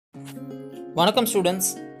வணக்கம் ஸ்டூடெண்ட்ஸ்.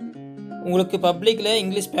 உங்களுக்கு பப்ளிக்கில்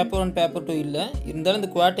இங்கிலீஷ் பேப்பர் 1 பேப்பர் 2 இல்லை இருந்தாலும் இந்த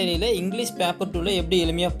குவார்ட்டரியில் இங்கிலீஷ் பேப்பர் 2ல் எப்படி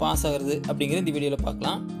எளிமையாக பாஸ் ஆகிறது அப்படிங்கிறது இந்த வீடியோவில்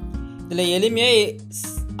பார்க்கலாம். இதில் எளிமையாக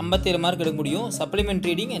 57 மார்க் எடுக்க முடியும். Supplement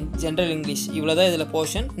reading and general English இவ்வளோ தான் இதில்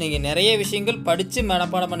போர்ஷன். நீங்கள் நிறைய விஷயங்கள் படித்து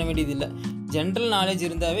மனப்பாடம் பண்ண வேண்டியதில்லை. ஜென்ரல் நாலேஜ்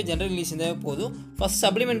இருந்தாவே ஜென்ரல் இங்கிலீஷ் இருந்தாவே போதும். ஃபஸ்ட்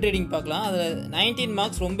சப்ளிமெண்ட் ரீடிங் பார்க்கலாம். அதில் 19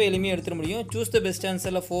 மார்க்ஸ் ரொம்ப எளிமையாக எடுத்துட முடியும். சூஸ் த பெஸ்ட்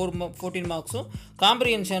ஆன்சரில் 14 மார்க்ஸும்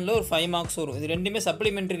காம்ப்ரிஹென்ஷனில் ஒரு 5 மார்க்ஸ் வரும். இது ரெண்டுமே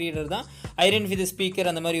சப்ளிமெண்ட்ரி ரீடர் தான். ஐடென்டிஃபை தி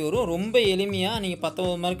ஸ்பீக்கர் அந்த மாதிரி வரும். ரொம்ப எளிமையாக நீங்கள்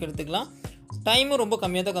 19 மார்க் எடுத்துக்கலாம். டைமும் ரொம்ப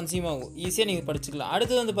கம்மியாக தான் கன்சியூம் ஆகும். ஈஸியாக நீங்கள் படிச்சுக்கலாம்.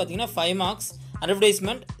 அடுத்தது வந்து பார்த்தீங்கன்னா 5 marks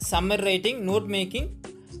advertisement, summer writing, note making,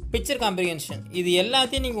 picture comprehension. இது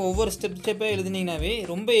எல்லாத்தையும் நீங்கள் ஒவ்வொரு ஸ்டெப்பாக எழுதுனீங்கன்னாவே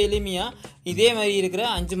ரொம்ப எளிமையாக இதே மாதிரி இருக்கிற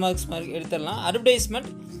 5 மார்க்ஸ் எடுத்துடலாம். அட்வர்டைஸ்மெண்ட்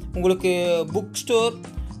உங்களுக்கு புக் ஸ்டோர்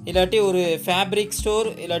இல்லாட்டி ஒரு ஃபேப்ரிக் ஸ்டோர்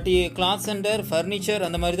இல்லாட்டி கிளாத் சென்டர், ஃபர்னிச்சர்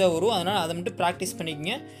அந்த மாதிரி தான் வரும். அதனால் அதை மட்டும் ப்ராக்டிஸ்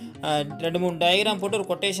பண்ணிக்கோங்க. 2-3 டயக்ராம் போட்டு ஒரு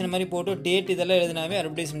கொட்டேஷன் மாதிரி போட்டு டேட் இதெல்லாம் எழுதினாவே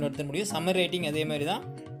அட்வர்டைஸ்மெண்ட் எடுத்த முடியும். சம்மர் ரைட்டிங் அதே மாதிரி தான்.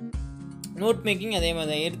 நோட் மேக்கிங் அதே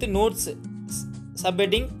மாதிரி தான். எடுத்து நோட்ஸ்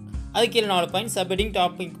சப்ஹெட்டிங் அதுக்கு கீழே 4 பாயிண்ட் சப்ஹெட்டிங்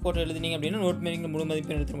டாபிக் போட்டு எழுதினீங்க அப்படின்னா நோட் மேக்கிங் முழு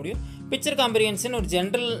மதிப்பெண் எடுத்துட முடியும். பிக்சர் காம்ப்ரிஹென்ஷன் ஒரு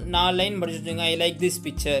general 4 line படிச்சுட்டுங்க. I like this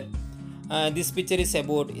picture, this picture is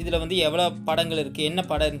about, இதில் வந்து எவ்வளோ படங்கள் இருக்குது, என்ன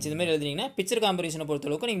படம் இருந்துச்சு, இது மாதிரி எழுதினீங்கன்னா பிக்சர் காம்ப்ரிஹென்ஷனை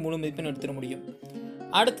பொறுத்தளவுக்கு நீங்கள் முழு மதிப்பெண் எடுத்துட முடியும்.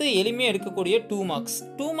 அடுத்து எளிமையாக எடுக்கக்கூடிய 2 மார்க்ஸ்.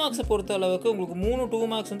 2 மார்க்ஸை பொறுத்த அளவுக்கு உங்களுக்கு 3 2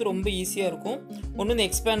 மார்க்ஸ் வந்து ரொம்ப ஈஸியாக இருக்கும். ஒன்று வந்து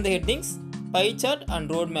expand the headings, pie chart and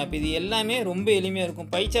road map. இது எல்லாமே ரொம்ப எளிமையாக இருக்கும்.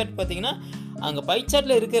 பை சார்ட் பார்த்தீங்கன்னா அங்கே பை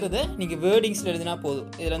சார்ட்டில் இருக்கிறத நீங்கள் வேர்டிங்ஸில் எழுதினா போதும்.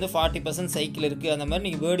 இதில் வந்து 40% சைக்கிள் இருக்குது, அந்த மாதிரி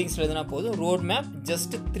நீங்கள் வேர்டிங்ஸில் எழுதினா போதும். Road map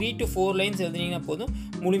just 3 to 4 lines எழுதினீங்கன்னா போதும்.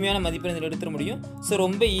 முழுமையான மதிப்பெண் இதில் எடுத்துட முடியும். ஸோ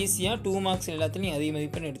ரொம்ப ஈஸியாக 2 மார்க்ஸ் எல்லாத்துலையும் நீங்கள் அதிக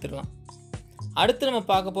மதிப்பெண் எடுத்துடலாம். அடுத்து நம்ம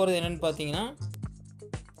பார்க்க போகிறது என்னென்னு பார்த்தீங்கன்னா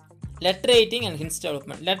letter writing and hints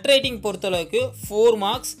development. Letter writing பொறுத்தளவுக்கு 4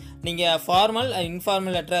 மார்க்ஸ். நீங்கள் ஃபார்மல் அண்ட்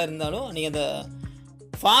இன்ஃபார்மல் லெட்டராக இருந்தாலும் நீங்கள் அந்த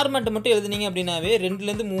ஃபார்மெட்டை மட்டும் எழுதுனீங்க அப்படின்னாவே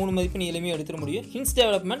 2லேருந்து 3 மதிப்பெண் எளிமையாக எடுத்துட முடியும். ஹின்ஸ்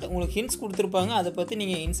டெவலப்மெண்ட் உங்களுக்கு ஹின்ஸ் கொடுத்துருப்பாங்க. அதை பற்றி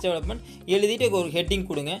நீங்கள் ஹின்ஸ் டெவலப்மெண்ட் எழுதிட்டு ஒரு ஹெட்டிங்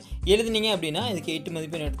கொடுங்க. எழுதுனீங்க அப்படின்னா இதுக்கு 8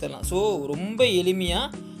 மதிப்பெண் எடுத்துடலாம். ஸோ ரொம்ப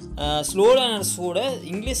எளிமையாக ஸ்லோ லேர்னர்ஸோட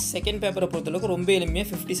இங்கிலீஷ் செகண்ட் பேப்பரை பொறுத்தளவுக்கு ரொம்ப எளிமையாக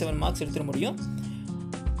 57 மார்க்ஸ் எடுத்துட முடியும்.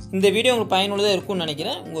 இந்த வீடியோ உங்களுக்கு பயனுள்ளதாக இருக்கும்னு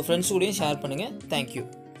நினைக்கிறேன். உங்கள் ஃப்ரெண்ட்ஸ் கூடயும் ஷேர் பண்ணுங்கள். தேங்க்யூ.